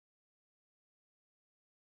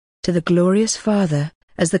to the glorious Father,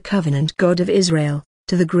 as the covenant God of Israel,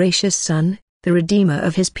 to the gracious Son, the Redeemer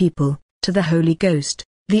of his people, to the Holy Ghost,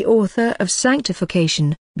 the author of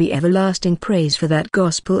sanctification, be everlasting praise for that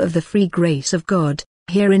gospel of the free grace of God,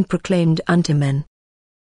 herein proclaimed unto men.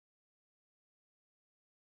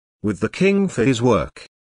 With the King for his work.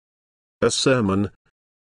 A sermon.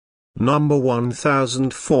 Number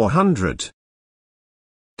 1400.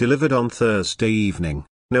 Delivered on Thursday evening,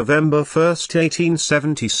 November 1,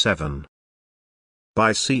 1877.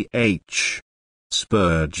 By C.H.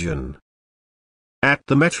 Spurgeon. At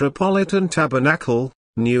the Metropolitan Tabernacle,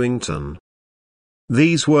 Newington.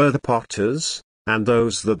 These were the potters, and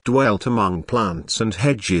those that dwelt among plants and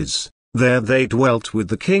hedges, there they dwelt with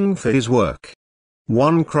the King for his work.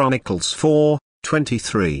 1 Chronicles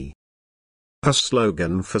 4:23. A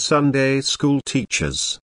slogan for Sunday school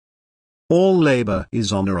teachers. All labor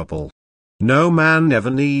is honorable. No man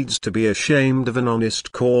ever needs to be ashamed of an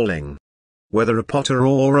honest calling. Whether a potter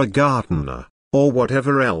or a gardener, or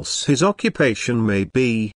whatever else his occupation may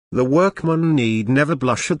be, the workman need never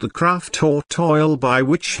blush at the craft or toil by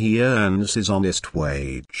which he earns his honest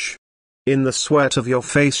wage. In the sweat of your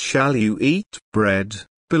face shall you eat bread,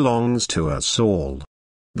 belongs to us all.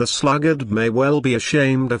 The sluggard may well be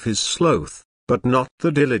ashamed of his sloth, but not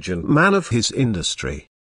the diligent man of his industry.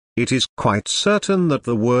 It is quite certain that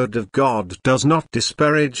the Word of God does not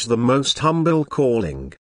disparage the most humble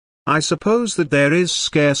calling. I suppose that there is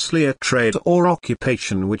scarcely a trade or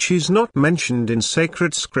occupation which is not mentioned in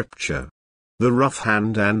sacred Scripture. The rough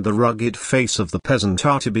hand and the rugged face of the peasant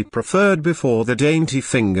are to be preferred before the dainty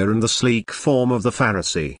finger and the sleek form of the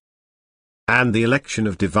Pharisee. And the election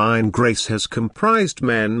of divine grace has comprised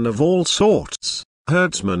men of all sorts,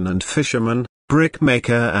 herdsmen and fishermen,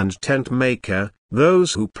 brickmaker and tent maker,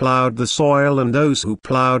 those who ploughed the soil and those who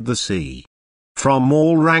ploughed the sea. From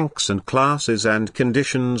all ranks and classes and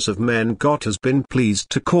conditions of men God has been pleased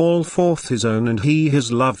to call forth his own, and he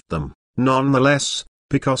has loved them, none the less,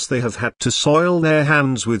 because they have had to soil their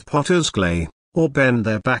hands with potter's clay, or bend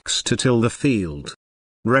their backs to till the field.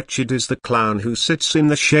 Wretched is the clown who sits in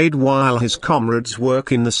the shade while his comrades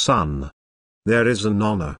work in the sun. There is an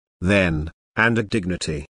honor, then, and a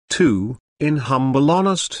dignity, too, in humble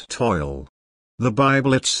honest toil. The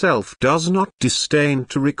Bible itself does not disdain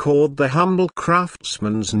to record the humble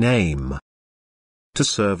craftsman's name. To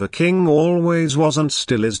serve a king always was and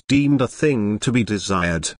still is deemed a thing to be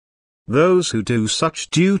desired. Those who do such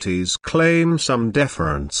duties claim some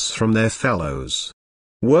deference from their fellows.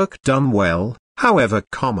 Work done well, however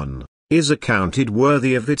common, is accounted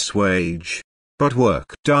worthy of its wage, but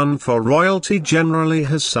work done for royalty generally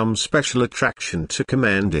has some special attraction to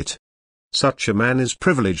commend it. Such a man is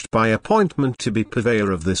privileged by appointment to be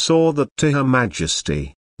purveyor of this or that to Her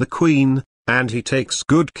Majesty, the Queen, and he takes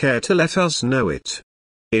good care to let us know it.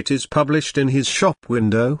 It is published in his shop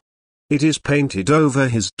window. It is painted over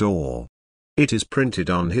his door. It is printed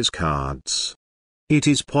on his cards. It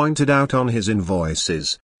is pointed out on his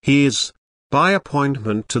invoices. He is, by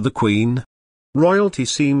appointment to the Queen. Royalty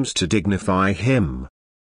seems to dignify him.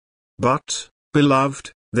 But,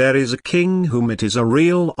 beloved, there is a king whom it is a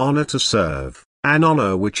real honor to serve, an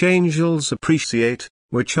honor which angels appreciate,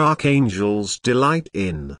 which archangels delight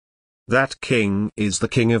in. That king is the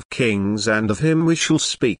King of Kings, and of him we shall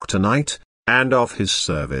speak tonight, and of his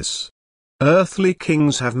service. Earthly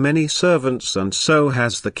kings have many servants, and so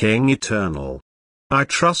has the King eternal. I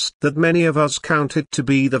trust that many of us count it to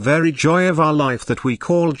be the very joy of our life that we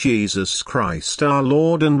call Jesus Christ our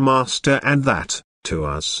Lord and Master, and that, to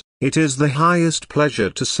us, it is the highest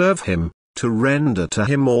pleasure to serve him, to render to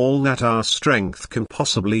him all that our strength can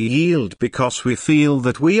possibly yield, because we feel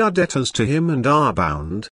that we are debtors to him and are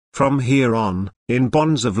bound, from here on, in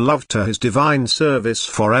bonds of love to his divine service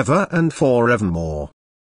forever and forevermore.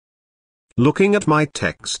 Looking at my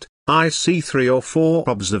text, I see 3 or 4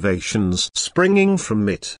 observations springing from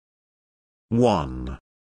it. 1.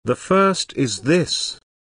 The first is this.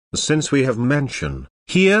 Since we have mention,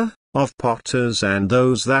 here, of potters and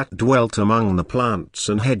those that dwelt among the plants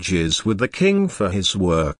and hedges with the king for his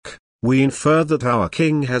work, we infer that our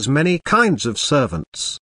king has many kinds of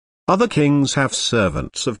servants. Other kings have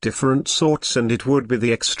servants of different sorts, and it would be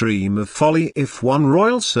the extreme of folly if one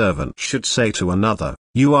royal servant should say to another,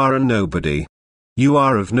 "You are a nobody. You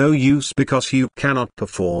are of no use because you cannot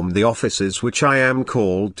perform the offices which I am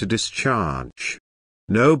called to discharge."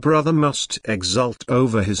 No brother must exult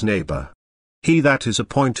over his neighbor. He that is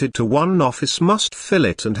appointed to one office must fill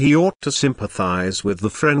it, and he ought to sympathize with the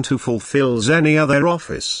friend who fulfills any other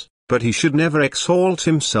office, but he should never exalt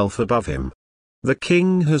himself above him. The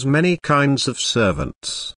king has many kinds of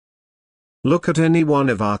servants. Look at any one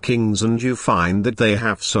of our kings and you find that they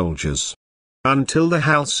have soldiers. Until the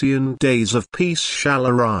halcyon days of peace shall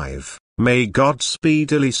arrive, may God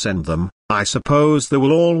speedily send them, I suppose there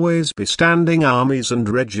will always be standing armies and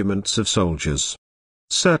regiments of soldiers.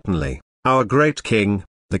 Certainly, our great King,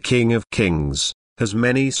 the King of Kings, has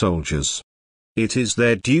many soldiers. It is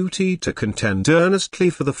their duty to contend earnestly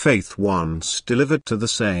for the faith once delivered to the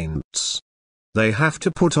saints. They have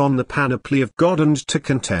to put on the panoply of God and to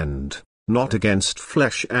contend, not against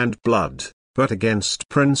flesh and blood, but against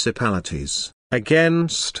principalities,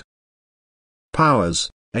 against powers,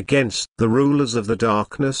 against the rulers of the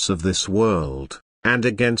darkness of this world, and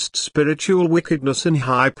against spiritual wickedness in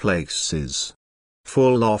high places.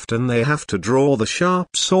 Full often they have to draw the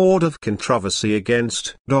sharp sword of controversy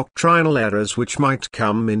against doctrinal errors which might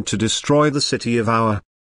come in to destroy the city of our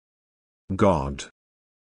God.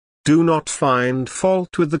 Do not find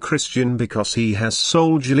fault with the Christian because he has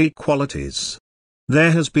soldierly qualities.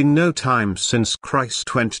 There has been no time since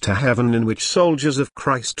Christ went to heaven in which soldiers of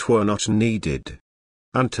Christ were not needed.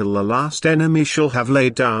 Until the last enemy shall have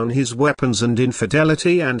laid down his weapons and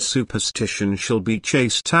infidelity and superstition shall be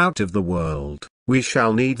chased out of the world, we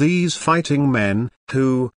shall need these fighting men,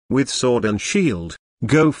 who, with sword and shield,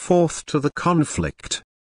 go forth to the conflict.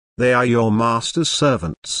 They are your master's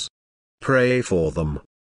servants. Pray for them.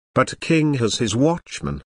 But a king has his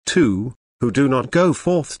watchmen, too, who do not go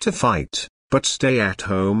forth to fight, but stay at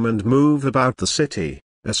home and move about the city,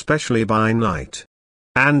 especially by night.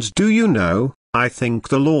 And do you know, I think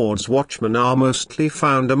the Lord's watchmen are mostly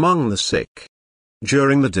found among the sick.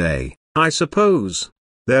 During the day, I suppose,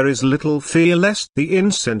 there is little fear lest the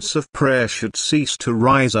incense of prayer should cease to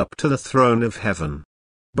rise up to the throne of heaven.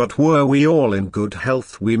 But were we all in good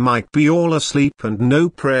health we might be all asleep and no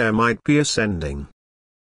prayer might be ascending.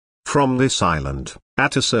 From this island,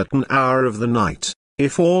 at a certain hour of the night,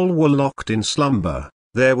 if all were locked in slumber,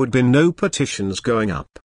 there would be no petitions going up.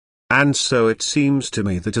 And so it seems to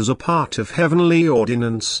me that as a part of heavenly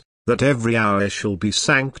ordinance, that every hour shall be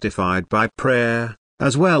sanctified by prayer,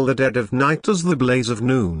 as well the dead of night as the blaze of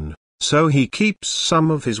noon, so he keeps some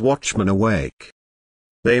of his watchmen awake.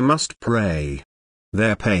 They must pray.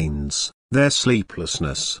 Their pains, their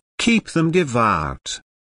sleeplessness, keep them devout.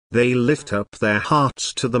 They lift up their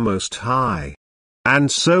hearts to the Most High.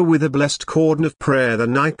 And so with a blessed cordon of prayer the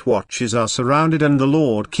night watches are surrounded and the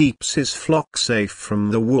Lord keeps his flock safe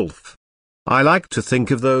from the wolf. I like to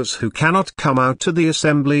think of those who cannot come out to the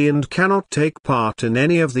assembly and cannot take part in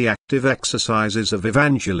any of the active exercises of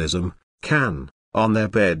evangelism, can, on their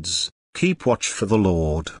beds, keep watch for the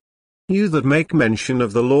Lord. You that make mention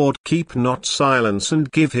of the Lord keep not silence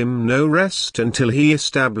and give him no rest until he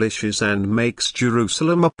establishes and makes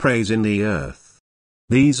Jerusalem a praise in the earth.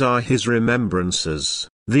 These are his remembrances,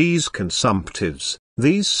 these consumptives,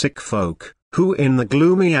 these sick folk, who in the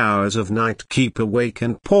gloomy hours of night keep awake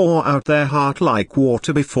and pour out their heart like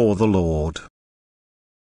water before the Lord.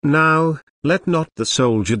 Now, let not the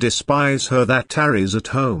soldier despise her that tarries at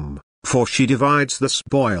home, for she divides the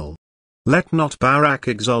spoil. Let not Barak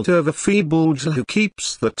exult over feeble Jael who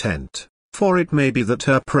keeps the tent, for it may be that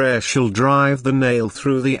her prayer shall drive the nail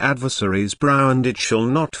through the adversary's brow and it shall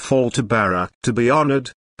not fall to Barak to be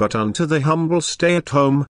honored, but unto the humble stay at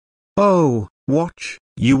home. Oh, watch,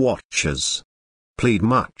 you watchers. Plead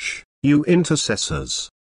much, you intercessors.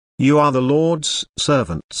 You are the Lord's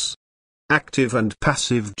servants. Active and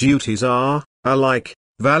passive duties are, alike,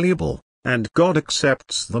 valuable, and God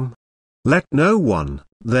accepts them. Let no one,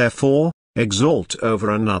 therefore, exalt over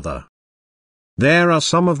another. There are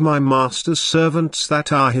some of my master's servants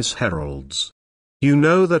that are his heralds. You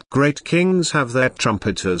know that great kings have their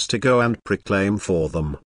trumpeters to go and proclaim for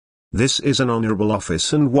them. This is an honorable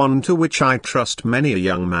office and one to which I trust many a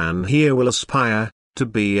young man here will aspire, to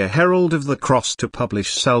be a herald of the cross to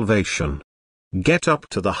publish salvation. Get up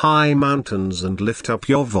to the high mountains and lift up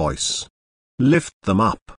your voice. Lift them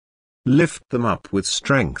up. Lift them up with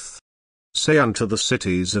strength. Say unto the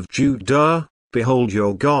cities of Judah, Behold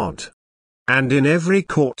your God. And in every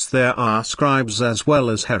court there are scribes as well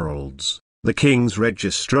as heralds, the king's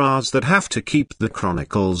registrars that have to keep the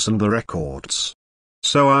chronicles and the records.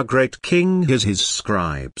 So our great king has his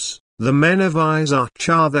scribes, the men of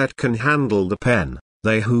Issachar that can handle the pen,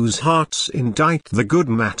 they whose hearts indite the good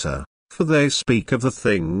matter, for they speak of the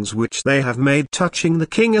things which they have made touching the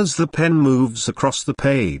king as the pen moves across the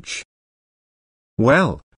page.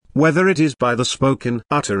 Well, whether it is by the spoken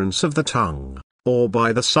utterance of the tongue, or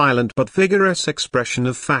by the silent but vigorous expression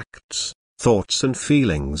of facts, thoughts and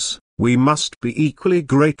feelings, we must be equally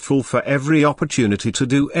grateful for every opportunity to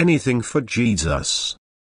do anything for Jesus.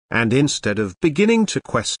 And instead of beginning to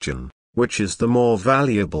question, which is the more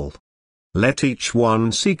valuable, let each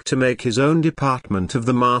one seek to make his own department of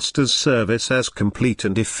the Master's service as complete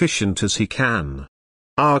and efficient as he can.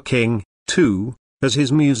 Our King, too, has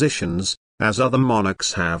his musicians, as other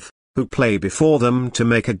monarchs have, who play before them to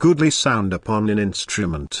make a goodly sound upon an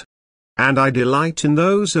instrument. And I delight in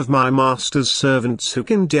those of my Master's servants who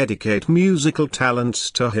can dedicate musical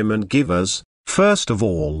talents to him and give us, first of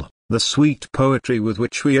all, the sweet poetry with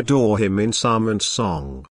which we adore him in psalm and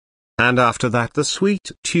song. And after that the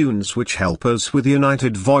sweet tunes which help us with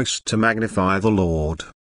united voice to magnify the Lord.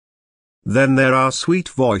 Then there are sweet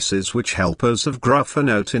voices which help us of gruffer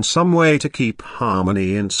note in some way to keep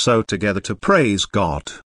harmony and so together to praise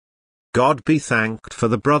God. God be thanked for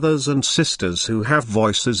the brothers and sisters who have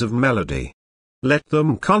voices of melody. Let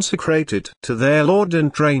them consecrate it to their Lord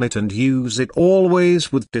and train it and use it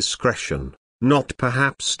always with discretion, not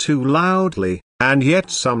perhaps too loudly, and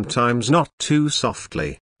yet sometimes not too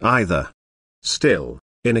softly, either. Still,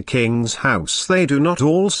 in a king's house they do not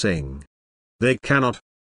all sing. They cannot.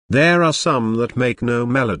 There are some that make no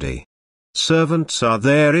melody. Servants are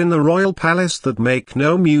there in the royal palace that make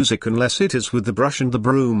no music unless it is with the brush and the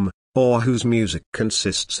broom, or whose music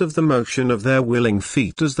consists of the motion of their willing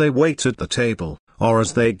feet as they wait at the table, or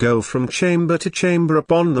as they go from chamber to chamber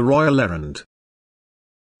upon the royal errand.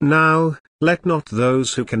 Now, let not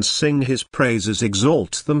those who can sing his praises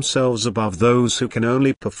exalt themselves above those who can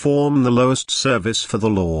only perform the lowest service for the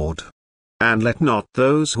Lord. And let not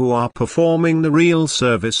those who are performing the real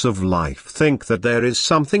service of life think that there is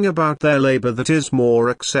something about their labor that is more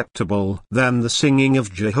acceptable than the singing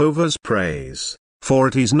of Jehovah's praise, for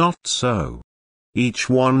it is not so. Each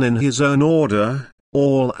one in his own order,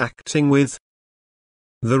 all acting with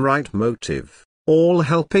the right motive, all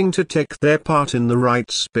helping to take their part in the right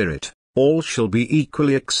spirit, all shall be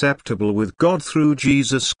equally acceptable with God through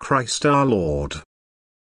Jesus Christ our Lord.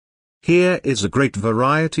 Here is a great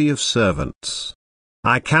variety of servants.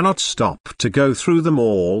 I cannot stop to go through them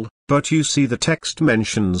all, but you see the text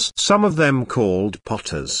mentions some of them called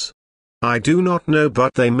potters. I do not know,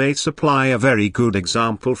 but they may supply a very good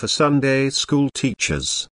example for Sunday school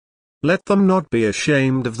teachers. Let them not be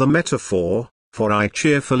ashamed of the metaphor, for I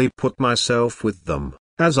cheerfully put myself with them,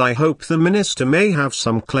 as I hope the minister may have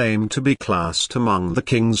some claim to be classed among the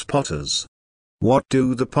king's potters. What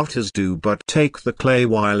do the potters do but take the clay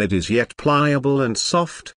while it is yet pliable and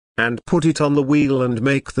soft, and put it on the wheel and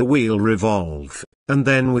make the wheel revolve, and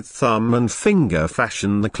then with thumb and finger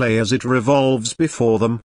fashion the clay as it revolves before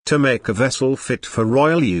them, to make a vessel fit for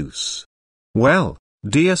royal use? Well,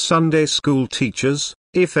 dear Sunday school teachers,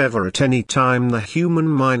 if ever at any time the human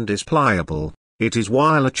mind is pliable, it is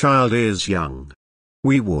while a child is young.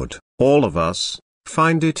 We would, all of us,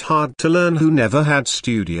 find it hard to learn who never had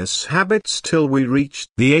studious habits till we reached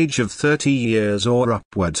the age of 30 years or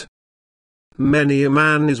upward. Many a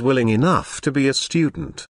man is willing enough to be a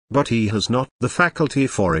student, but he has not the faculty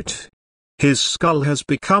for it. His skull has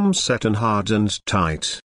become set and hard and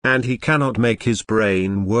tight, and he cannot make his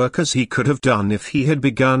brain work as he could have done if he had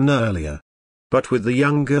begun earlier. But with the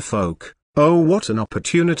younger folk, oh, what an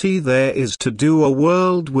opportunity there is to do a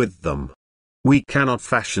world with them. We cannot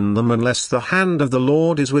fashion them unless the hand of the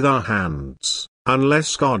Lord is with our hands,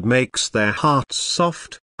 unless God makes their hearts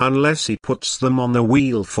soft, unless he puts them on the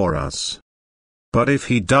wheel for us. But if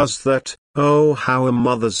he does that, oh, how a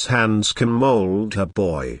mother's hands can mold her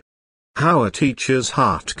boy. How a teacher's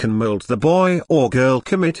heart can mold the boy or girl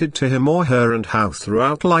committed to him or her, and how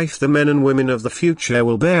throughout life the men and women of the future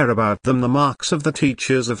will bear about them the marks of the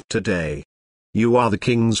teachers of today. You are the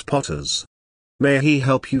king's potters. May he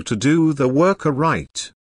help you to do the work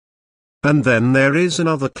aright. And then there is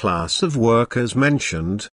another class of workers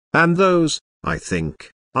mentioned, and those, I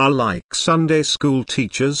think, are like Sunday school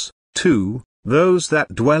teachers, too, those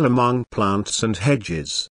that dwell among plants and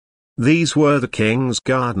hedges. These were the king's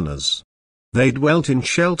gardeners. They dwelt in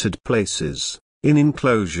sheltered places, in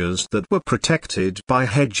enclosures that were protected by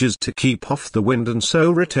hedges to keep off the wind and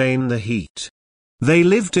so retain the heat. They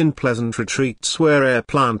lived in pleasant retreats where air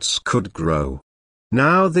plants could grow.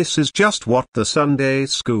 Now this is just what the Sunday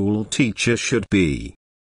school teacher should be.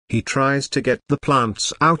 He tries to get the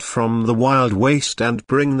plants out from the wild waste and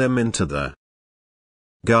bring them into the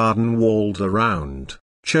garden walled around,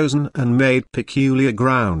 chosen and made peculiar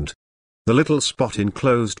ground. The little spot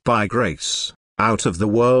enclosed by grace, out of the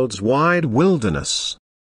world's wide wilderness.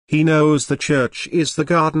 He knows the church is the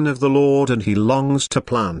garden of the Lord, and he longs to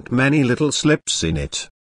plant many little slips in it.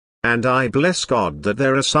 And I bless God that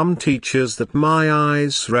there are some teachers that my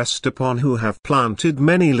eyes rest upon who have planted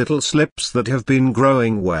many little slips that have been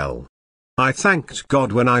growing well. I thanked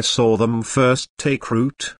God when I saw them first take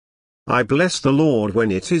root. I bless the Lord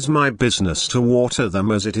when it is my business to water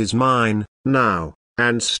them as it is mine, now,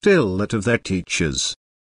 and still that of their teachers.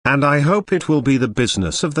 And I hope it will be the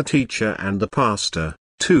business of the teacher and the pastor,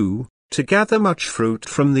 too, to gather much fruit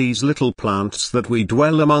from these little plants that we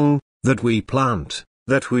dwell among, that we plant,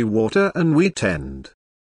 that we water and we tend.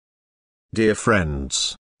 Dear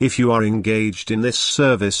friends, if you are engaged in this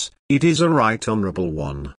service, it is a right honorable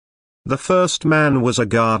one. The first man was a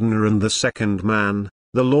gardener and the second man,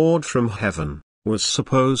 the Lord from heaven, was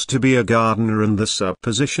supposed to be a gardener, and the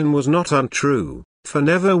supposition was not untrue, for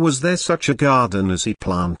never was there such a garden as he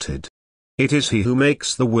planted. It is he who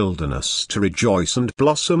makes the wilderness to rejoice and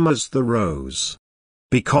blossom as the rose.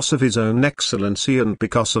 Because of his own excellency and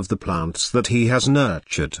because of the plants that he has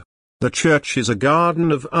nurtured, the church is a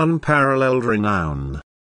garden of unparalleled renown.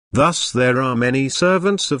 Thus there are many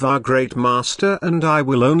servants of our great Master, and I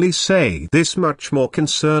will only say this much more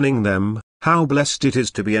concerning them, how blessed it is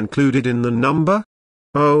to be included in the number.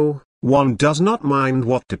 Oh, one does not mind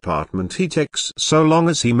what department he takes so long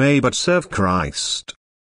as he may but serve Christ.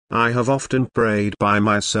 I have often prayed by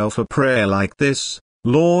myself a prayer like this: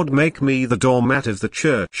 Lord, make me the doormat of the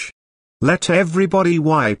church. Let everybody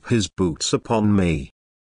wipe his boots upon me.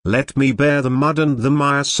 Let me bear the mud and the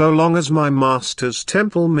mire so long as my Master's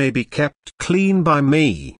temple may be kept clean by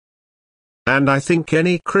me. And I think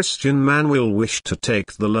any Christian man will wish to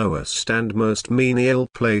take the lowest and most menial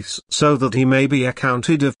place so that he may be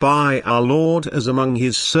accounted of by our Lord as among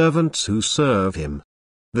his servants who serve him.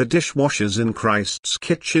 The dishwashers in Christ's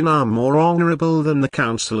kitchen are more honorable than the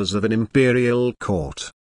counselors of an imperial court.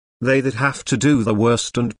 They that have to do the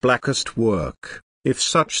worst and blackest work, if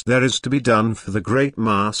such there is to be done for the great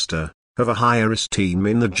Master, have a higher esteem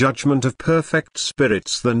in the judgment of perfect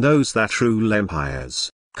spirits than those that rule empires,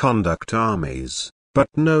 conduct armies, but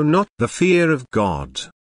know not the fear of God.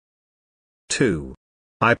 2.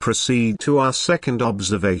 I proceed to our second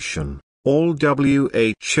observation. All who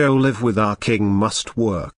live with our King must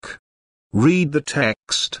work. Read the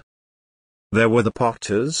text. There were the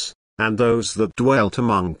potters, and those that dwelt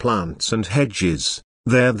among plants and hedges,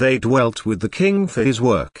 there they dwelt with the King for his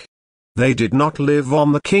work. They did not live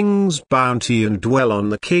on the King's bounty and dwell on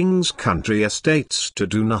the King's country estates to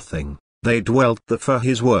do nothing, they dwelt there for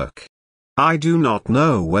his work. I do not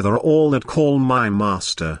know whether all that call my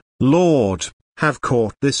Master, Lord, have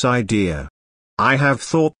caught this idea. I have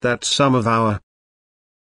thought that some of our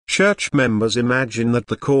church members imagine that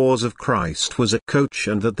the cause of Christ was a coach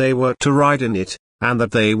and that they were to ride in it, and that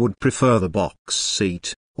they would prefer the box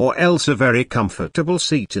seat, or else a very comfortable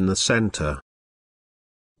seat in the center.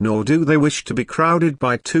 Nor do they wish to be crowded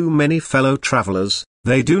by too many fellow travelers.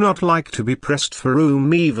 They do not like to be pressed for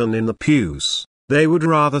room even in the pews. They would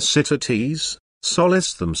rather sit at ease,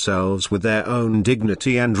 solace themselves with their own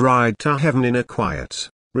dignity and ride to heaven in a quiet,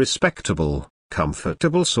 respectable,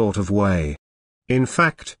 comfortable sort of way. In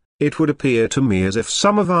fact, it would appear to me as if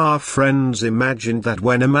some of our friends imagined that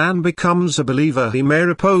when a man becomes a believer he may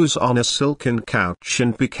repose on a silken couch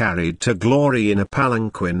and be carried to glory in a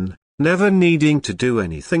palanquin, never needing to do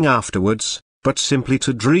anything afterwards, but simply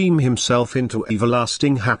to dream himself into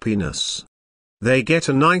everlasting happiness. They get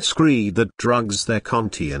a nice creed that drugs their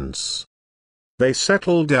conscience. They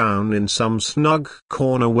settle down in some snug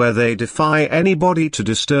corner where they defy anybody to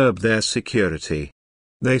disturb their security.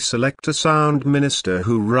 They select a sound minister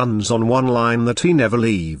who runs on one line that he never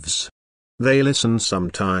leaves. They listen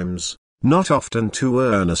sometimes, not often too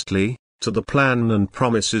earnestly, to the plan and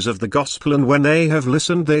promises of the gospel, and when they have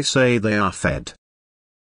listened they say they are fed.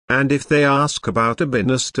 And if they ask about a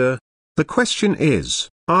minister, the question is,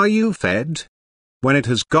 are you fed? When it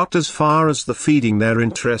has got as far as the feeding their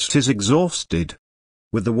interest is exhausted.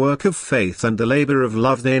 With the work of faith and the labor of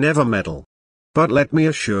love they never meddle. But let me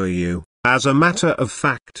assure you, as a matter of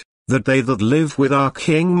fact, that they that live with our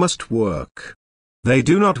King must work. They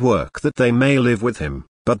do not work that they may live with him,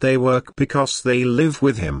 but they work because they live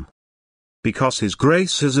with him. Because his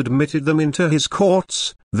grace has admitted them into his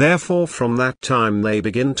courts, therefore from that time they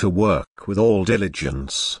begin to work with all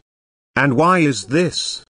diligence. And why is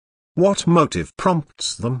this? What motive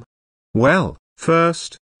prompts them? Well,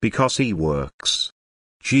 first, because he works.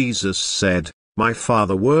 Jesus said, "My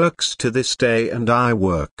Father works to this day and I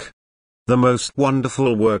work." The most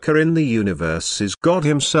wonderful worker in the universe is God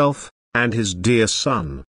himself, and his dear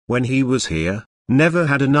Son, when he was here, never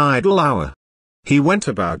had an idle hour. He went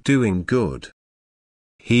about doing good.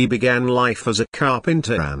 He began life as a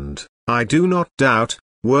carpenter and, I do not doubt,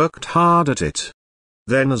 worked hard at it.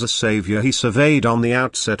 Then as a Saviour he surveyed on the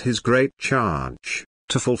outset his great charge,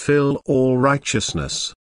 to fulfill all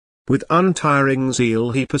righteousness. With untiring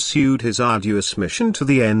zeal he pursued his arduous mission to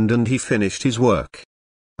the end and he finished his work.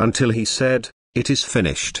 until he said, "It is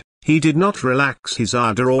finished." He did not relax his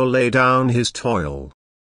ardor or lay down his toil.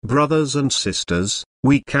 Brothers and sisters,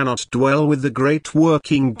 we cannot dwell with the great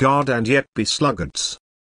working God and yet be sluggards.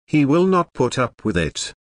 He will not put up with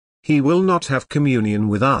it. He will not have communion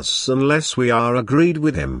with us unless we are agreed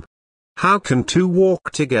with him. How can two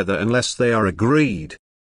walk together unless they are agreed?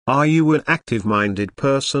 Are you an active-minded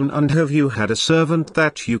person, and have you had a servant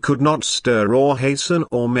that you could not stir or hasten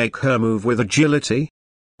or make her move with agility?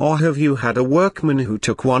 Or have you had a workman who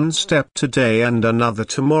took one step today and another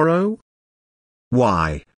tomorrow?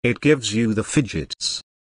 Why, it gives you the fidgets.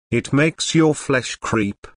 It makes your flesh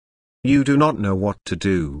creep. You do not know what to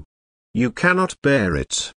do. You cannot bear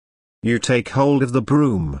it. You take hold of the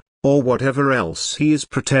broom, or whatever else he is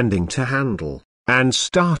pretending to handle, and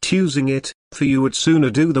start using it, for you would sooner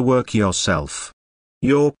do the work yourself.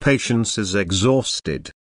 Your patience is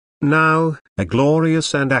exhausted. Now, a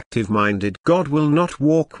glorious and active-minded God will not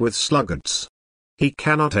walk with sluggards. He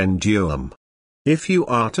cannot endure them. If you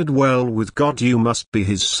are to dwell with God, you must be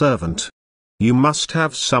his servant. You must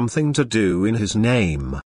have something to do in his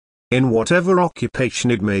name. In whatever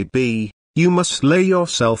occupation it may be, you must lay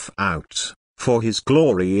yourself out, for his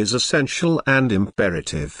glory is essential and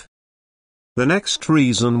imperative. The next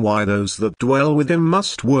reason why those that dwell with him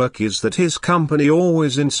must work is that his company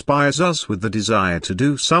always inspires us with the desire to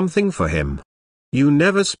do something for him. You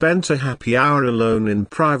never spent a happy hour alone in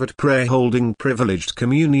private prayer holding privileged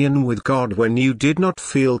communion with God when you did not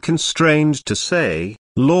feel constrained to say,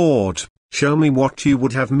 "Lord, show me what you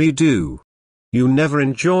would have me do." You never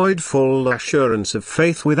enjoyed full assurance of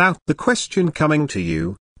faith without the question coming to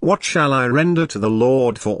you, "What shall I render to the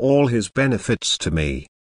Lord for all his benefits to me?"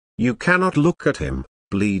 You cannot look at him,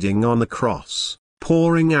 bleeding on the cross,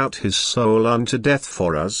 pouring out his soul unto death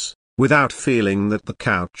for us, without feeling that the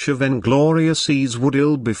couch of inglorious ease would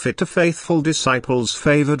ill befit a faithful disciple's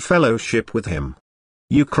favored fellowship with him.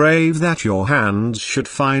 You crave that your hands should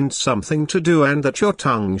find something to do and that your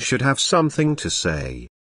tongue should have something to say.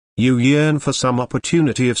 You yearn for some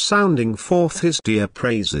opportunity of sounding forth his dear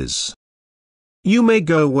praises. You may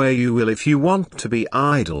go where you will if you want to be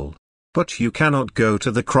idle, but you cannot go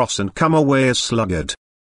to the cross and come away a sluggard.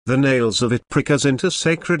 The nails of it prick us into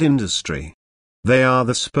sacred industry. They are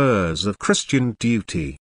the spurs of Christian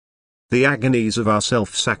duty. The agonies of our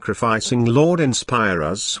self-sacrificing Lord inspire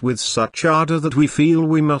us with such ardor that we feel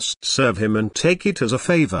we must serve him and take it as a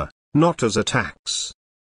favor, not as a tax.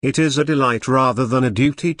 It is a delight rather than a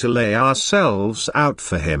duty to lay ourselves out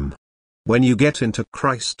for him. When you get into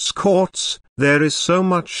Christ's courts, there is so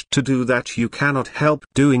much to do that you cannot help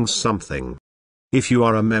doing something. If you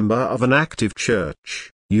are a member of an active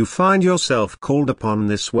church, you find yourself called upon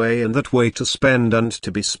this way and that way to spend and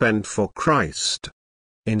to be spent for Christ.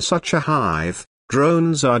 In such a hive,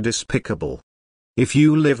 drones are despicable. If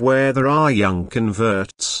you live where there are young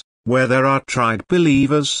converts, where there are tried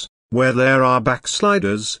believers, where there are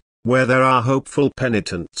backsliders, where there are hopeful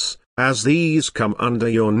penitents, as these come under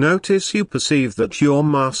your notice, you perceive that your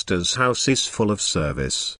master's house is full of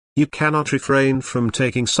service. You cannot refrain from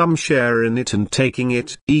taking some share in it and taking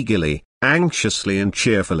it eagerly, anxiously and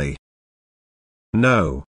cheerfully.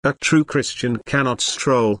 No, a true Christian cannot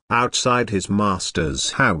stroll outside his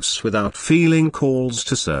master's house without feeling calls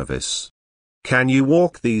to service. Can you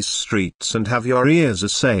walk these streets and have your ears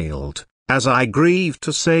assailed, as I grieve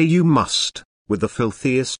to say you must, with the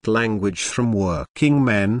filthiest language from working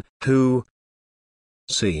men, who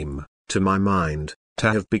seem, to my mind,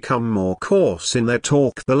 to have become more coarse in their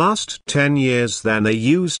talk the last 10 years than they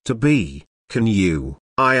used to be? Can you,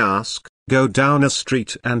 I ask, go down a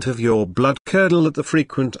street and have your blood curdle at the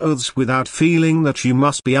frequent oaths without feeling that you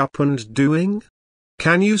must be up and doing?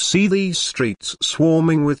 Can you see these streets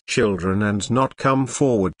swarming with children and not come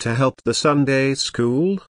forward to help the Sunday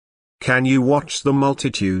school? Can you watch the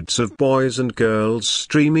multitudes of boys and girls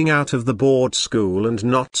streaming out of the board school and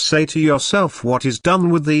not say to yourself, what is done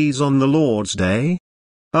with these on the Lord's day?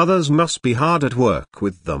 Others must be hard at work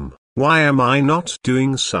with them, why am I not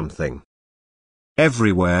doing something?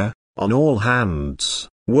 Everywhere, on all hands,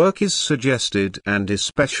 work is suggested, and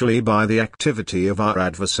especially by the activity of our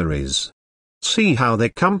adversaries. See how they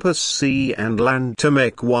compass sea and land to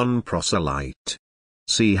make one proselyte.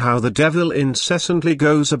 See how the devil incessantly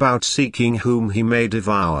goes about seeking whom he may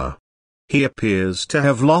devour. He appears to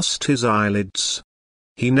have lost his eyelids.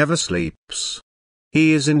 He never sleeps.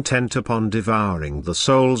 He is intent upon devouring the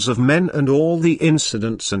souls of men, and all the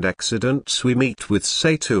incidents and accidents we meet with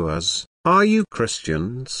say to us, "Are you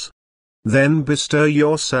Christians? Then bestir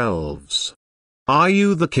yourselves. Are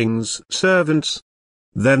you the King's servants?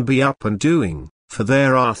 Then be up and doing, for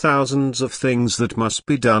there are thousands of things that must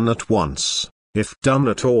be done at once." if done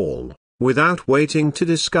at all, without waiting to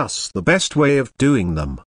discuss the best way of doing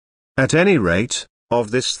them. At any rate,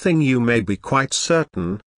 of this thing you may be quite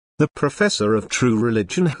certain: the professor of true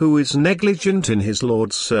religion who is negligent in his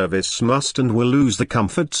Lord's service must and will lose the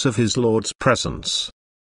comforts of his Lord's presence.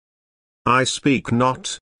 I speak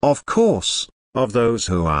not, of course, of those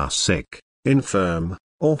who are sick, infirm,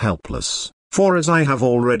 or helpless, for as I have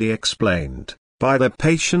already explained, by their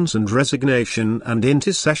patience and resignation and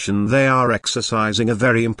intercession they are exercising a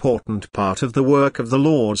very important part of the work of the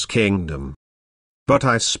Lord's kingdom. But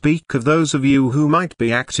I speak of those of you who might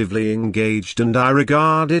be actively engaged, and I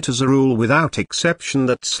regard it as a rule without exception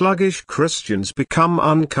that sluggish Christians become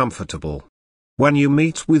uncomfortable. When you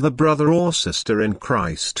meet with a brother or sister in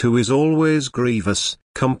Christ who is always grievous,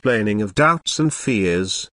 complaining of doubts and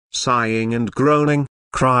fears, sighing and groaning,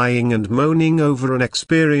 crying and moaning over an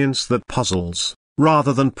experience that puzzles,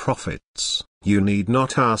 rather than profits, you need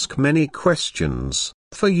not ask many questions,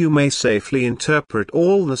 for you may safely interpret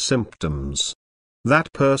all the symptoms.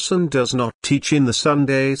 That person does not teach in the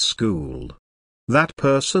Sunday school. That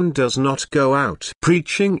person does not go out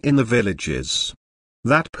preaching in the villages.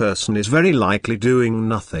 That person is very likely doing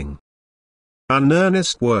nothing. An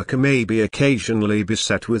earnest worker may be occasionally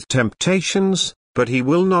beset with temptations, but he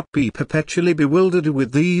will not be perpetually bewildered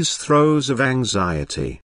with these throes of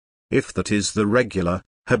anxiety. If that is the regular,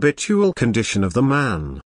 habitual condition of the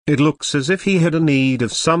man, it looks as if he had a need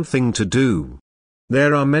of something to do.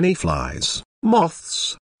 There are many flies,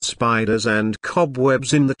 moths, spiders and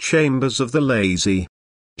cobwebs in the chambers of the lazy.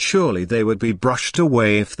 Surely they would be brushed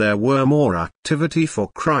away if there were more activity for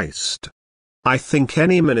Christ. I think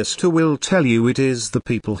any minister will tell you it is the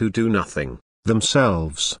people who do nothing,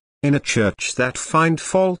 themselves, in a church that find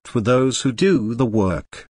fault with those who do the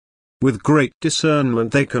work. With great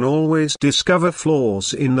discernment they can always discover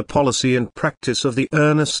flaws in the policy and practice of the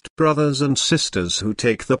earnest brothers and sisters who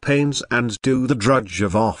take the pains and do the drudge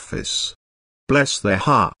of office. Bless their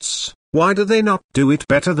hearts, why do they not do it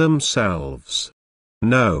better themselves?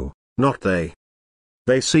 No, not they.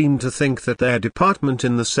 They seem to think that their department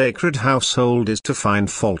in the sacred household is to find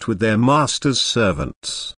fault with their master's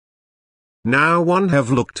servants. Now one have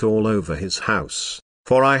looked all over his house,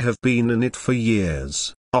 for I have been in it for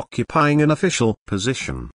years, occupying an official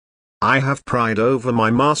position. I have pried over my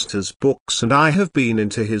master's books and I have been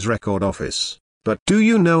into his record office, but do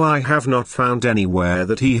you know I have not found anywhere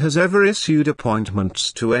that he has ever issued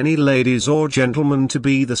appointments to any ladies or gentlemen to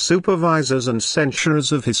be the supervisors and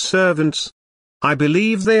censurers of his servants. I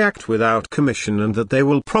believe they act without commission and that they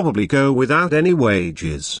will probably go without any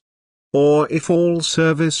wages. Or if all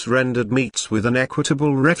service rendered meets with an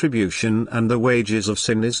equitable retribution and the wages of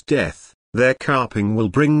sin is death, their carping will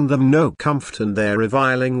bring them no comfort and their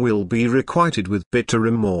reviling will be requited with bitter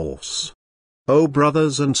remorse. O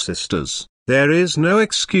brothers and sisters, there is no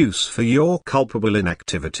excuse for your culpable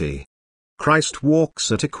inactivity. Christ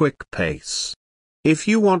walks at a quick pace. If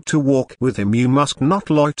you want to walk with him you must not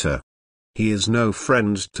loiter. He is no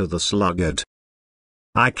friend to the sluggard.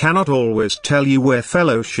 I cannot always tell you where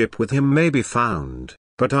fellowship with him may be found,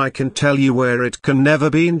 but I can tell you where it can never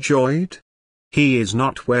be enjoyed. He is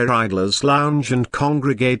not where idlers lounge and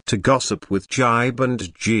congregate to gossip with jibe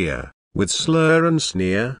and jeer, with slur and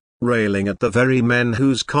sneer, railing at the very men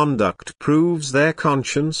whose conduct proves their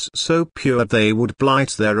conscience so pure they would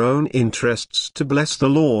blight their own interests to bless the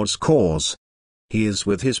Lord's cause. He is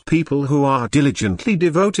with his people who are diligently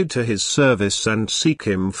devoted to his service and seek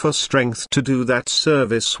him for strength to do that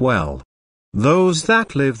service well. Those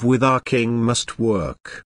that live with our King must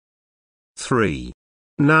work. 3.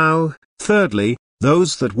 Now, thirdly,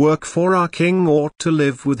 those that work for our King ought to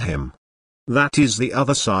live with him. That is the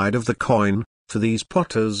other side of the coin, for these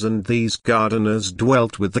potters and these gardeners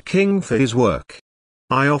dwelt with the King for his work.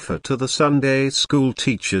 I offer to the Sunday school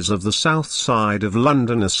teachers of the south side of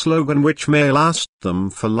London a slogan which may last them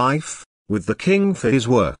for life, with the King for his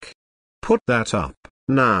work. Put that up,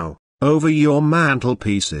 now, over your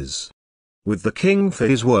mantelpieces. With the King for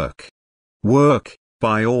his work. Work,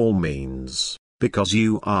 by all means, because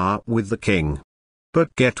you are with the King.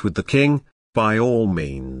 But get with the King, by all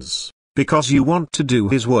means, because you want to do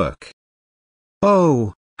his work.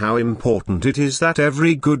 Oh, how important it is that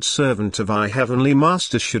every good servant of our Heavenly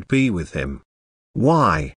Master should be with him.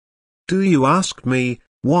 Why? Do you ask me,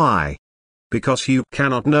 why? Because you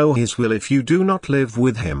cannot know his will if you do not live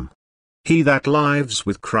with him. He that lives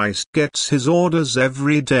with Christ gets his orders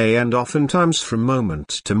every day and oftentimes from moment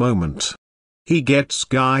to moment. He gets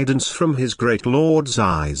guidance from his great Lord's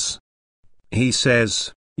eyes. He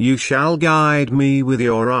says, "You shall guide me with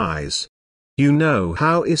your eyes." You know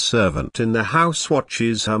how a servant in the house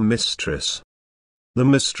watches her mistress. The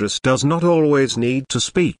mistress does not always need to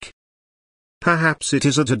speak. Perhaps it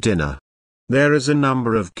is at a dinner. There is a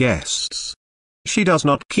number of guests. She does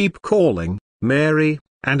not keep calling Mary,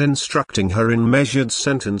 and instructing her in measured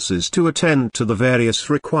sentences to attend to the various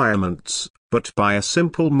requirements, but by a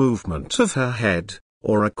simple movement of her head,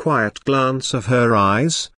 or a quiet glance of her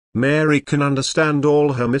eyes, Mary can understand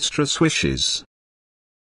all her mistress wishes.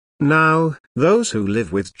 Now, those who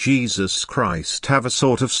live with Jesus Christ have a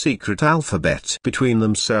sort of secret alphabet between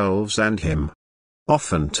themselves and Him.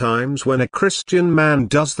 Oftentimes when a Christian man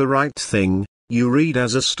does the right thing, you read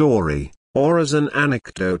as a story, or as an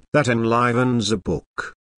anecdote that enlivens a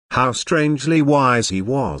book, how strangely wise he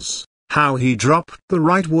was, how he dropped the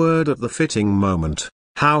right word at the fitting moment,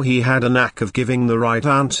 how he had a knack of giving the right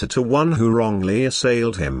answer to one who wrongly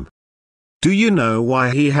assailed him. Do you know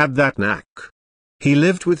why he had that knack? He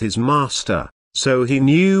lived with his master, so he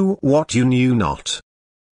knew what you knew not.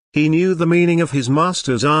 He knew the meaning of his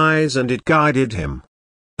master's eyes and it guided him.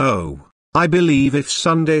 Oh, I believe if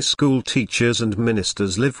Sunday school teachers and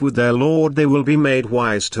ministers live with their Lord they will be made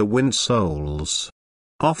wise to win souls.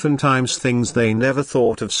 Oftentimes things they never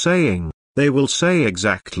thought of saying, they will say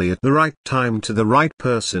exactly at the right time to the right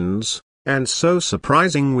persons, and so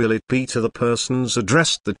surprising will it be to the persons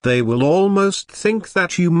addressed that they will almost think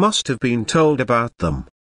that you must have been told about them.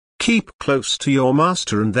 Keep close to your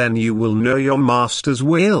master and then you will know your master's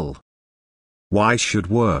will. Why should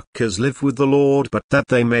workers live with the Lord but that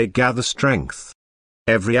they may gather strength?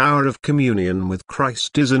 Every hour of communion with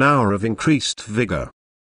Christ is an hour of increased vigor.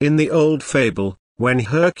 In the old fable, when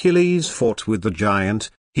Hercules fought with the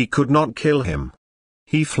giant, he could not kill him.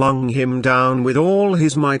 He flung him down with all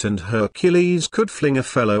his might and Hercules could fling a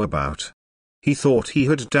fellow about. He thought he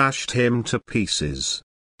had dashed him to pieces.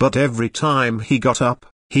 But every time he got up,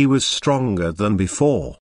 he was stronger than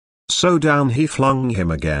before. So down he flung him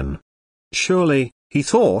again. Surely, he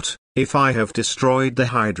thought, if I have destroyed the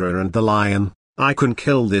Hydra and the lion, I can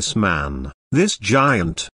kill this man, this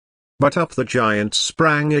giant. But up the giant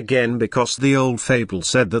sprang again because the old fable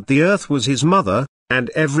said that the earth was his mother, and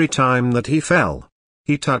every time that he fell,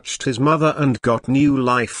 he touched his mother and got new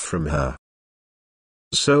life from her.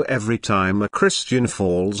 So every time a Christian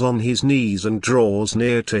falls on his knees and draws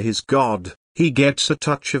near to his God, he gets a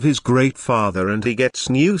touch of his great Father and he gets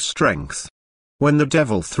new strength. When the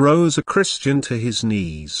devil throws a Christian to his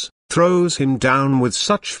knees, throws him down with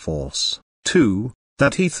such force, too,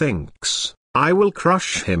 that he thinks, I will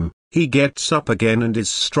crush him, he gets up again and is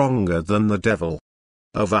stronger than the devil.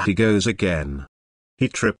 Over he goes again. He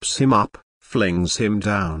trips him up, flings him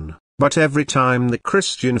down, but every time the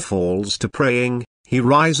Christian falls to praying, he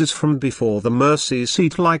rises from before the mercy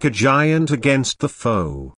seat like a giant against the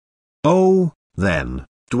foe. Oh, then,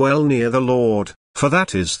 dwell near the Lord, for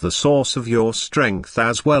that is the source of your strength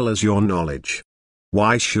as well as your knowledge.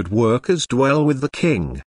 Why should workers dwell with the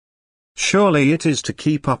King? Surely it is to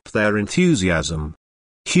keep up their enthusiasm.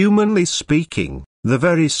 Humanly speaking, the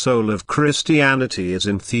very soul of Christianity is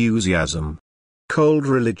enthusiasm. Cold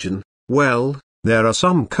religion, well, there are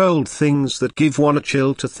some cold things that give one a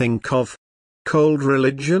chill to think of. Cold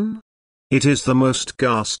religion? It is the most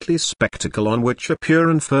ghastly spectacle on which a pure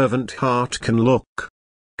and fervent heart can look.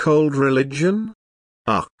 Cold religion?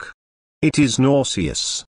 Ugh! It is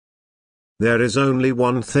nauseous. There is only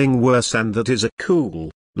one thing worse, and that is a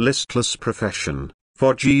cool, listless profession,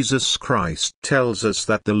 for Jesus Christ tells us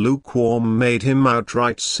that the lukewarm made him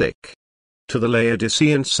outright sick. To the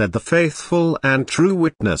Laodiceans said the faithful and true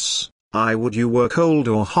witness, I would you were cold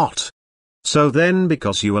or hot. So then,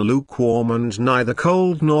 because you are lukewarm and neither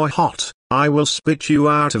cold nor hot, I will spit you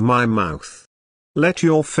out of my mouth. Let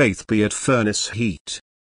your faith be at furnace heat.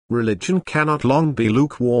 Religion cannot long be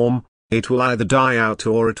lukewarm, it will either die out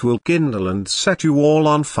or it will kindle and set you all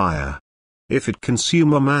on fire. If it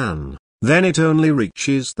consume a man, then it only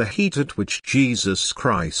reaches the heat at which Jesus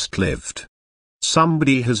Christ lived.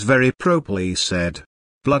 Somebody has very properly said,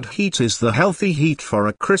 blood heat is the healthy heat for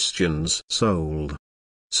a Christian's soul.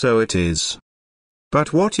 So it is.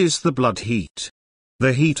 But what is the blood heat?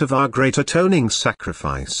 The heat of our great atoning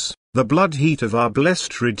sacrifice, the blood heat of our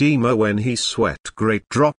blessed Redeemer when he sweat great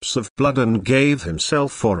drops of blood and gave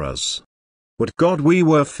himself for us. Would God we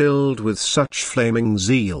were filled with such flaming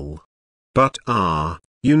zeal. But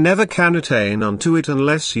you never can attain unto it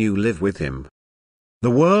unless you live with him. The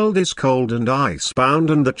world is cold and ice-bound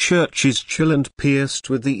and the church is chill and pierced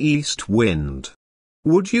with the east wind.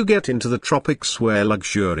 Would you get into the tropics where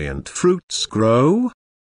luxuriant fruits grow?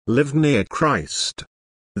 Live near Christ.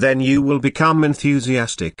 Then you will become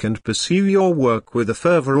enthusiastic and pursue your work with a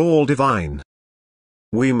fervor all divine.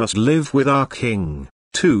 We must live with our King,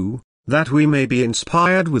 too, that we may be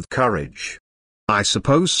inspired with courage. I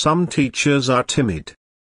suppose some teachers are timid.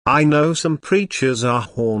 I know some preachers are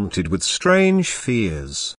haunted with strange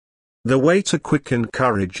fears. The way to quicken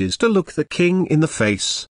courage is to look the King in the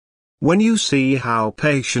face. When you see how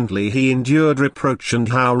patiently he endured reproach and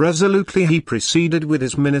how resolutely he proceeded with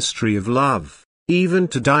his ministry of love, even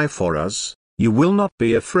to die for us, you will not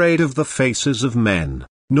be afraid of the faces of men,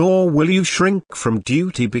 nor will you shrink from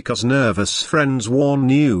duty because nervous friends warn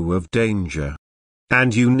you of danger.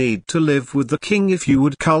 And you need to live with the King if you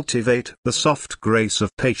would cultivate the soft grace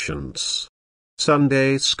of patience.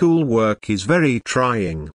 Sunday school work is very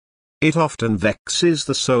trying. It often vexes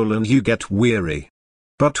the soul and you get weary.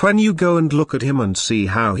 But when you go and look at him and see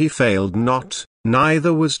how he failed not,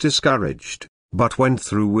 neither was discouraged, but went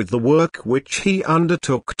through with the work which he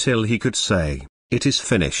undertook till he could say, "It is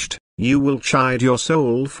finished," you will chide your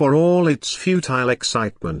soul for all its futile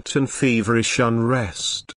excitement and feverish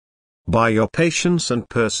unrest. By your patience and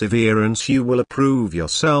perseverance you will approve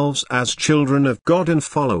yourselves as children of God and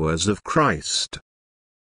followers of Christ.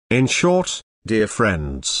 In short, dear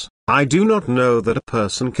friends, I do not know that a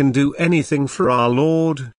person can do anything for our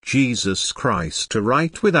Lord Jesus Christ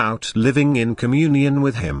aright without living in communion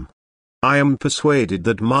with him. I am persuaded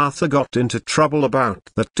that Martha got into trouble about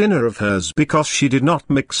that dinner of hers because she did not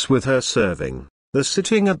mix with her serving, the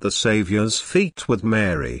sitting at the Saviour's feet with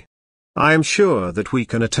Mary. I am sure that we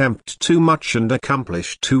can attempt too much and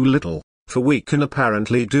accomplish too little, for we can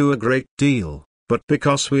apparently do a great deal, but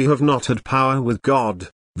because we have not had power with God,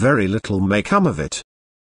 very little may come of it.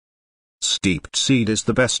 Steeped seed is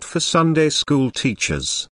the best for Sunday school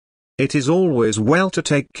teachers. It is always well to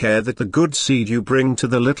take care that the good seed you bring to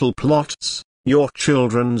the little plots, your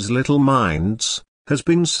children's little minds, has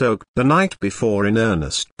been soaked the night before in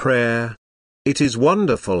earnest prayer. It is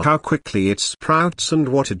wonderful how quickly it sprouts and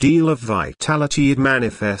what a deal of vitality it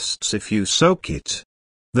manifests if you soak it.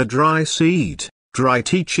 The dry seed, dry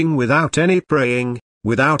teaching without any praying,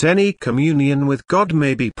 without any communion with God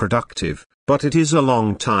may be productive, but it is a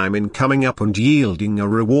long time in coming up and yielding a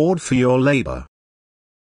reward for your labor.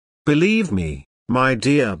 Believe me, my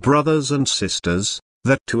dear brothers and sisters,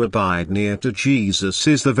 that to abide near to Jesus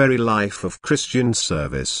is the very life of Christian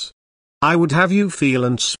service. I would have you feel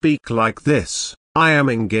and speak like this: I am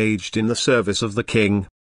engaged in the service of the King.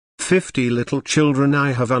 50 little children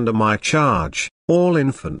I have under my charge, all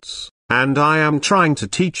infants, and I am trying to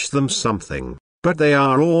teach them something. But they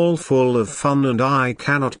are all full of fun and I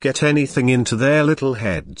cannot get anything into their little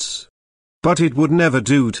heads. But it would never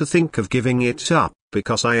do to think of giving it up,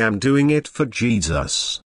 because I am doing it for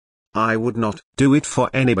Jesus. I would not do it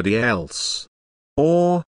for anybody else.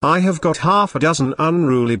 Or, I have got half a dozen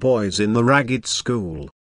unruly boys in the ragged school.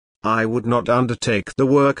 I would not undertake the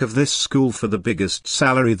work of this school for the biggest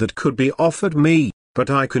salary that could be offered me. But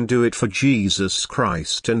I can do it for Jesus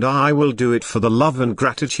Christ and I will do it for the love and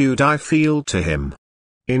gratitude I feel to him.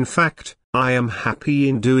 In fact, I am happy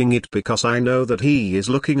in doing it because I know that he is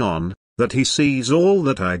looking on, that he sees all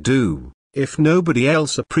that I do. If nobody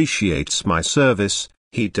else appreciates my service,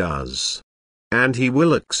 he does. And he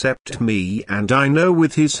will accept me and I know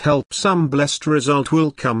with his help some blessed result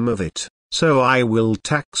will come of it. So I will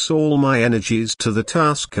tax all my energies to the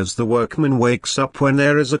task as the workman wakes up when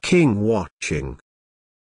there is a king watching.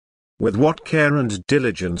 With what care and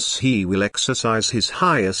diligence he will exercise his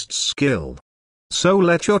highest skill. So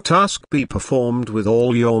let your task be performed with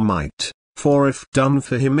all your might, for if done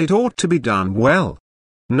for him it ought to be done well.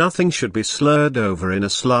 Nothing should be slurred over in a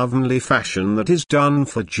slovenly fashion that is done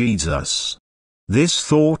for Jesus. This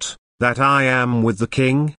thought, that I am with the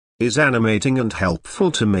King, is animating and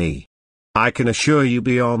helpful to me. I can assure you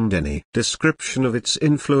beyond any description of its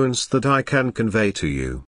influence that I can convey to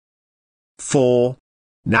you. 4.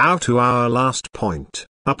 Now to our last point,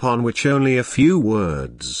 upon which only a few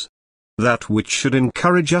words. That which should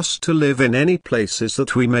encourage us to live in any place is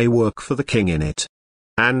that we may work for the King in it.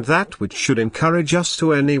 And that which should encourage us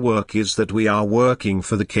to any work is that we are working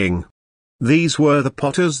for the King. These were the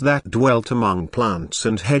potters that dwelt among plants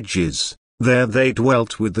and hedges, there they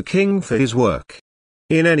dwelt with the King for his work.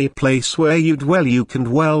 In any place where you dwell you can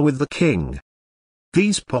dwell with the King.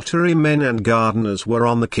 These pottery men and gardeners were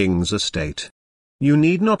on the King's estate. You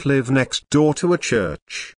need not live next door to a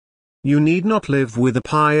church. You need not live with a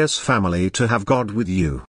pious family to have God with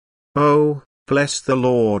you. Oh, bless the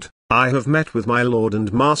Lord, I have met with my Lord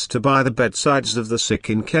and Master by the bedsides of the sick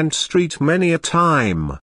in Kent Street many a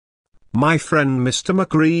time. My friend Mr.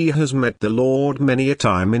 McGree has met the Lord many a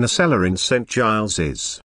time in a cellar in St.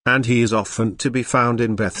 Giles's, and he is often to be found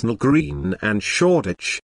in Bethnal Green and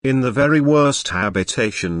Shoreditch, in the very worst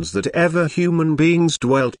habitations that ever human beings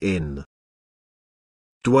dwelt in.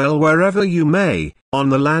 dwell wherever you may, on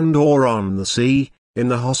the land or on the sea, in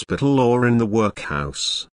the hospital or in the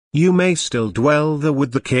workhouse, you may still dwell there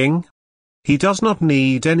with the king. He does not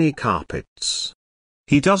need any carpets.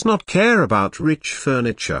 He does not care about rich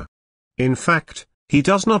furniture. In fact, he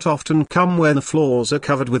does not often come where the floors are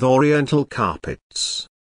covered with oriental carpets.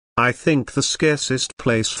 I think the scarcest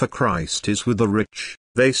place for Christ is with the rich.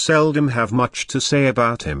 They seldom have much to say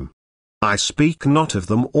about him. I speak not of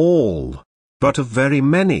them all, but of very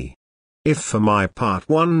many. If for my part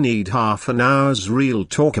one need half an hour's real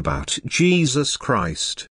talk about Jesus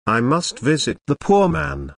Christ, I must visit the poor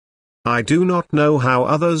man. I do not know how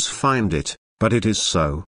others find it, but it is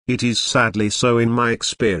so, it is sadly so in my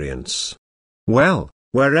experience. Well,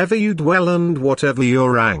 wherever you dwell and whatever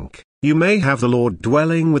your rank, you may have the Lord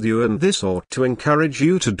dwelling with you, and this ought to encourage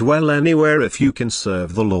you to dwell anywhere if you can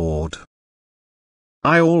serve the Lord.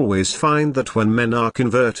 I always find that when men are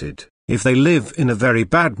converted, if they live in a very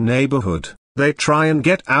bad neighborhood, they try and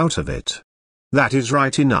get out of it. That is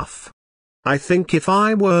right enough. I think if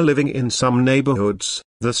I were living in some neighborhoods,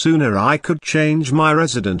 the sooner I could change my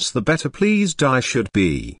residence the better pleased I should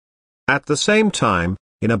be. At the same time,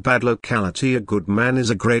 in a bad locality a good man is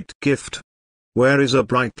a great gift. Where is a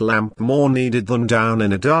bright lamp more needed than down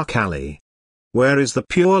in a dark alley? Where is the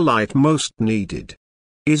pure light most needed?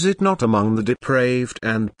 Is it not among the depraved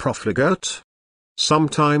and profligate?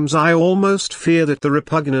 Sometimes I almost fear that the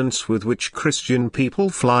repugnance with which Christian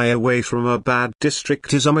people fly away from a bad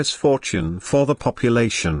district is a misfortune for the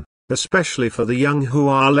population, especially for the young who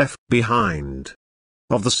are left behind.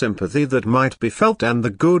 Of the sympathy that might be felt and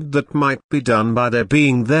the good that might be done by their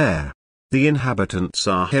being there, the inhabitants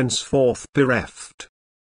are henceforth bereft.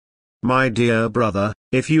 My dear brother,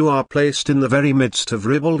 if you are placed in the very midst of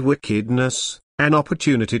ribald wickedness, an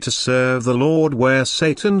opportunity to serve the Lord where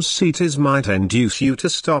Satan's seat is might induce you to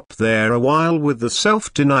stop there a while with the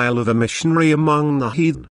self-denial of a missionary among the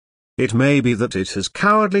heathen. It may be that it is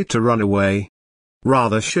cowardly to run away.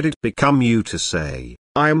 Rather should it become you to say,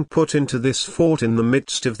 I am put into this fort in the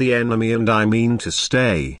midst of the enemy and I mean to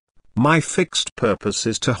stay. My fixed purpose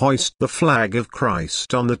is to hoist the flag of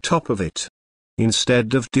Christ on the top of it.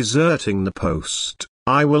 Instead of deserting the post,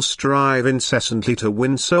 I will strive incessantly to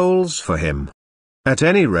win souls for him. At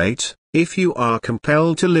any rate, if you are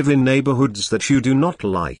compelled to live in neighborhoods that you do not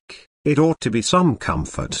like, it ought to be some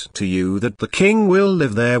comfort to you that the King will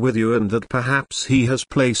live there with you and that perhaps he has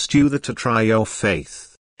placed you there to try your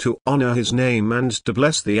faith, to honor his name and to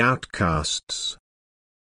bless the outcasts.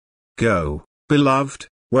 Go, beloved,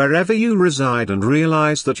 wherever you reside and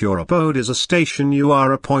realize that your abode is a station you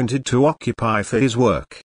are appointed to occupy for his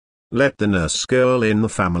work. Let the nurse girl in the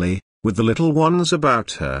family, with the little ones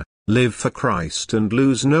about her, live for Christ and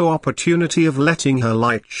lose no opportunity of letting her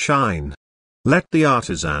light shine. Let the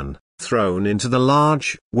artisan, thrown into the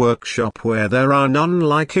large workshop where there are none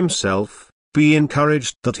like himself, be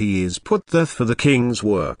encouraged that he is put there for the King's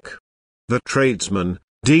work. The tradesman,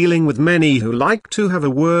 dealing with many who like to have a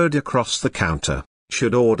word across the counter,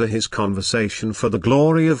 should order his conversation for the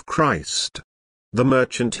glory of Christ. The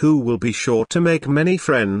merchant who will be sure to make many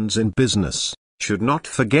friends in business, should not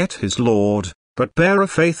forget his Lord, but bear a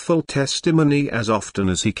faithful testimony as often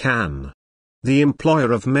as he can. The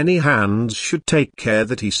employer of many hands should take care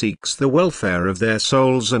that he seeks the welfare of their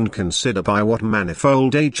souls and consider by what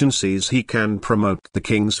manifold agencies he can promote the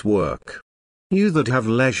King's work. You that have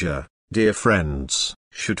leisure, dear friends,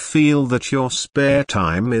 should feel that your spare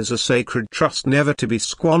time is a sacred trust never to be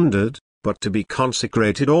squandered, but to be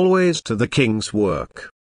consecrated always to the King's work.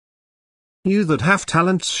 You that have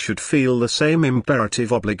talents should feel the same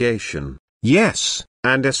imperative obligation. Yes,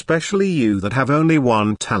 and especially you that have only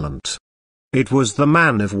one talent. It was the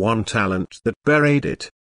man of one talent that buried it.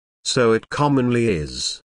 So it commonly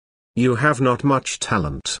is. You have not much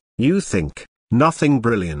talent, you think, nothing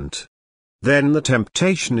brilliant. Then the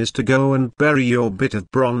temptation is to go and bury your bit of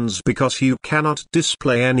bronze because you cannot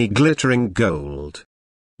display any glittering gold.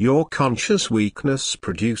 Your conscious weakness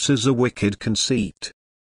produces a wicked conceit.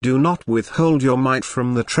 Do not withhold your mite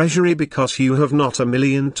from the treasury because you have not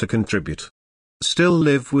 $1,000,000 to contribute. Still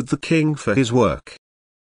live with the King for his work.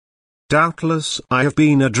 Doubtless I have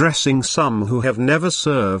been addressing some who have never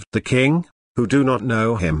served the King, who do not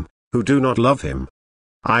know him, who do not love him.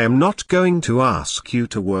 I am not going to ask you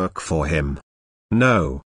to work for him.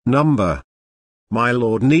 No, number. My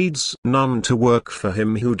Lord needs none to work for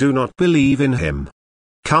him who do not believe in him.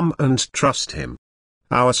 Come and trust him.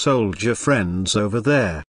 Our soldier friends over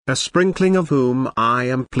there, a sprinkling of whom I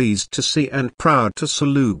am pleased to see and proud to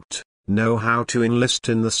salute, know how to enlist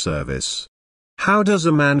in the service. How does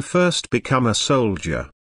a man first become a soldier?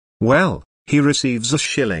 Well, he receives a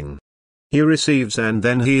shilling. He receives and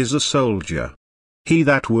then he is a soldier. He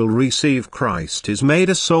that will receive Christ is made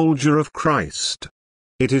a soldier of Christ.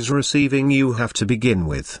 It is receiving you have to begin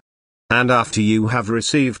with. And after you have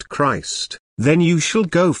received Christ, then you shall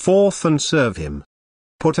go forth and serve him.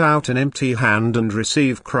 Put out an empty hand and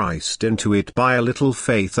receive Christ into it by a little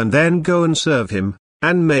faith and then go and serve him,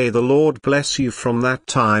 and may the Lord bless you from that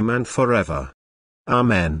time and forever.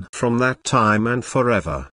 Amen. From that time and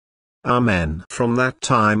forever. Amen. From that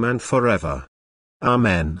time and forever.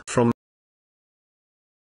 Amen. From